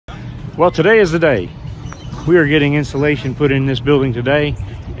Well, today is the day. We are getting insulation put in this building today,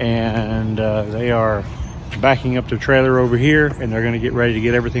 and they are backing up the trailer over here, and they're going to get ready to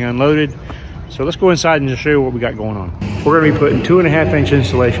get everything unloaded. So let's go inside and just show you what we got going on. We're going to be putting 2.5-inch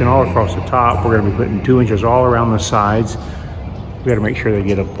insulation all across the top. We're going to be putting 2 inches all around the sides. We got to make sure they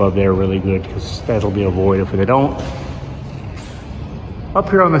get above there really good, because that'll be a void if they don't. Up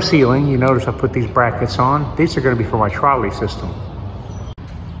here on the ceiling, you notice I put these brackets on. These are going to be for my trolley system.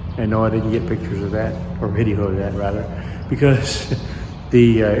 And no, I didn't get pictures of that, or video of that rather, because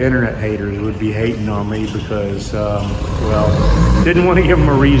the internet haters would be hating on me because, well, didn't want to give them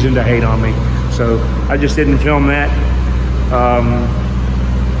a reason to hate on me. So I just didn't film that.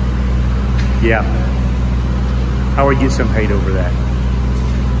 Yeah, I would get some hate over that.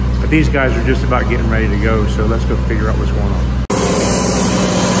 But these guys are just about getting ready to go, so let's go figure out what's going on.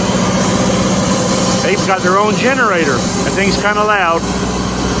 They've got their own generator. That thing's kind of loud.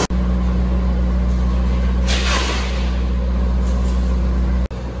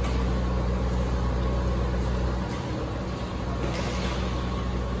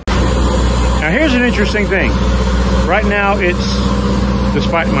 Now here's an interesting thing. Right now it's,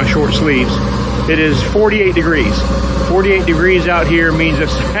 despite my short sleeves, it is 48 degrees. 48 degrees out here means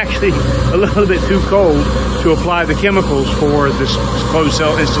it's actually a little bit too cold to apply the chemicals for this closed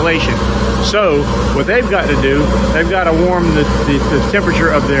cell installation. So what they've got to do, they've got to warm the temperature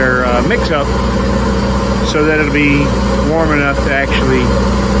of their mix-up so that it'll be warm enough to actually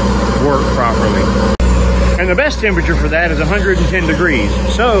work properly. And the best temperature for that is 110 degrees.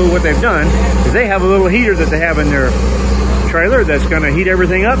 So what they've done is they have a little heater that they have in their trailer that's going to heat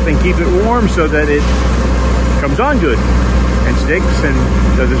everything up and keep it warm so that it comes on good and sticks and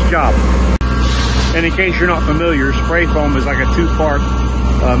does its job. And in case you're not familiar, spray foam is like a two-part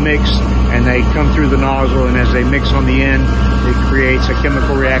mix, and they come through the nozzle, and as they mix on the end, it creates a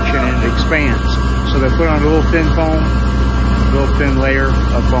chemical reaction and it expands. So they put on a little thin foam, little thin layer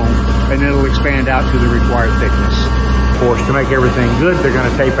of foam, and it'll expand out to the required thickness. Of course, to make everything good, they're going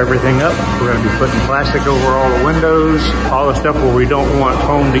to tape everything up. We're going to be putting plastic over all the windows, all the stuff where we don't want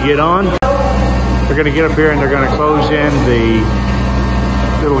foam to get on. They're going to get up here and they're going to close in the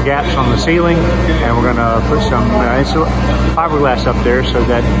little gaps on the ceiling, and we're going to put some fiberglass up there so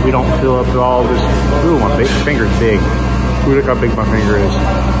that we don't fill up all this. Ooh, my finger's big. Ooh, look how big my finger is.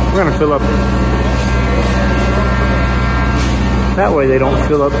 We're going to fill up. That way they don't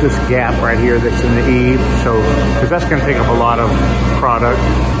fill up this gap right here that's in the eave, so, because that's going to take up a lot of product.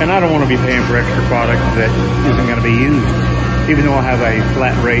 And I don't want to be paying for extra product that isn't going to be used, even though I have a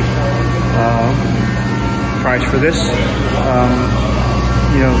flat rate price for this.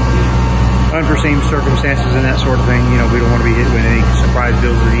 You know, unforeseen circumstances and that sort of thing, you know, we don't want to be hit with any surprise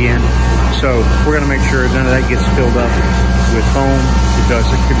bills at the end. So we're going to make sure none of that gets filled up with foam, because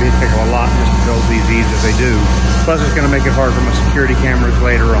it could take a lot just to build these eaves if they do. Plus it's going to make it hard for my security cameras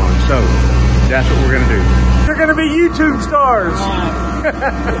later on. So that's what we're going to do. They're going to be YouTube stars.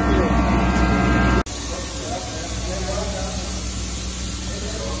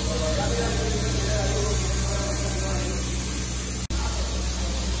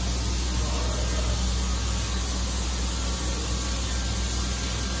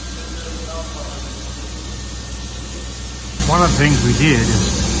 One of the things we did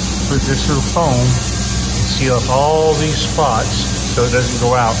is put this little foam and seal up all these spots so it doesn't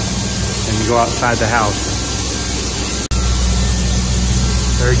go out and go outside the house.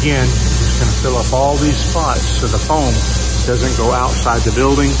 There again, we're just going to fill up all these spots so the foam doesn't go outside the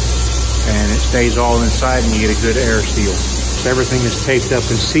building and it stays all inside and you get a good air seal. So everything is taped up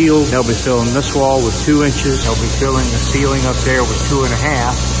and sealed. They'll be filling this wall with 2 inches. They'll be filling the ceiling up there with 2.5.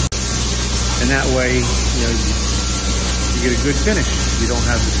 And that way, you know, you get a good finish. You don't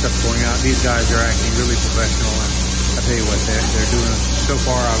have the stuff going out. These guys are acting really professional, and I tell you what, they're doing it so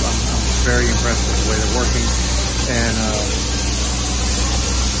far. I'm very impressed with the way they're working, and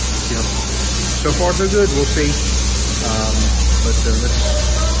you know, so far so good. We'll see, but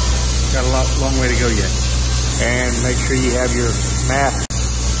got a long way to go yet. And make sure you have your mask.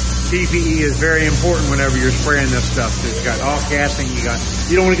 PPE is very important whenever you're spraying this stuff. It's got off gassing. You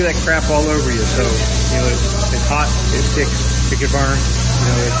don't want to get that crap all over you. So, you know, it's hot, it sticks, it can burn. You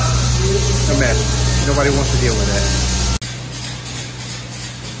know, it's a mess. Nobody wants to deal with that.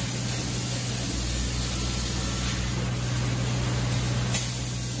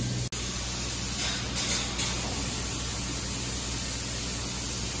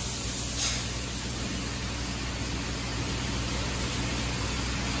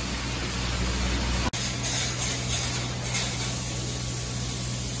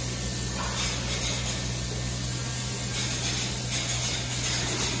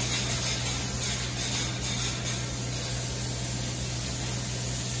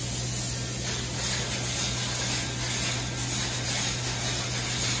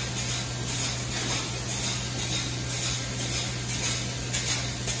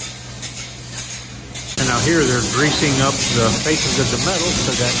 And now here they're greasing up the faces of the metal so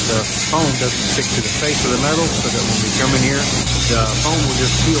that the foam doesn't stick to the face of the metal, so that when we come in here, the foam will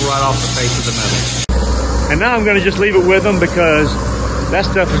just peel right off the face of the metal. And now I'm gonna just leave it with them because that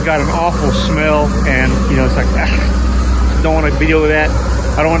stuff has got an awful smell, and you know, it's like, don't wanna deal with that.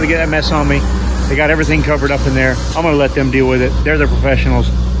 I don't wanna get that mess on me. They got everything covered up in there. I'm gonna let them deal with it. They're the professionals.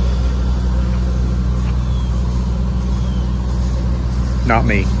 Not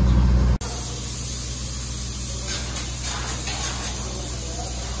me.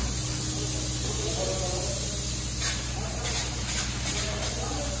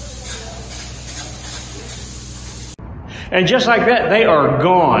 And just like that, they are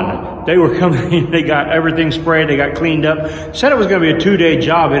gone. They were coming in, they got everything sprayed, they got cleaned up. Said it was gonna be a 2-day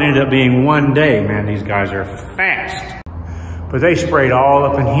job, it ended up being 1 day. Man, these guys are fast. But they sprayed all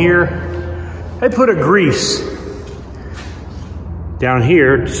up in here. They put a grease down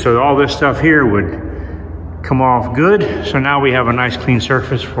here, so all this stuff here would come off good. So now we have a nice clean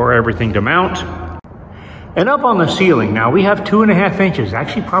surface for everything to mount. And up on the ceiling, now we have 2.5 inches,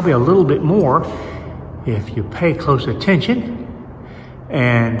 actually probably a little bit more if you pay close attention.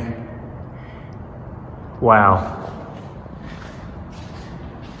 And wow,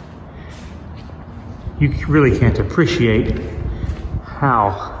 you really can't appreciate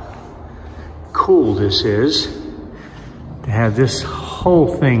how cool this is to have this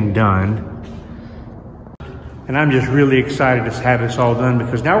whole thing done. And I'm just really excited to have this all done,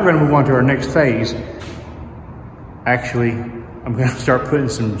 because now we're going to move on to our next phase. Actually, I'm going to start putting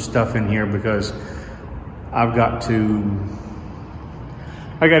some stuff in here because I've got to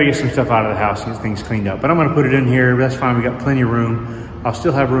get some stuff out of the house and get things cleaned up. But I'm gonna put it in here. That's fine, we got plenty of room. I'll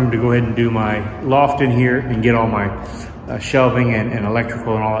still have room to go ahead and do my loft in here and get all my shelving and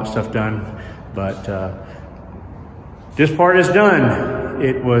electrical and all that stuff done. But this part is done.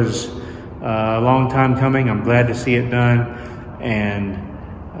 It was a long time coming. I'm glad to see it done. And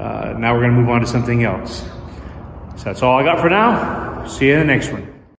now we're gonna move on to something else. So that's all I got for now. See you in the next one.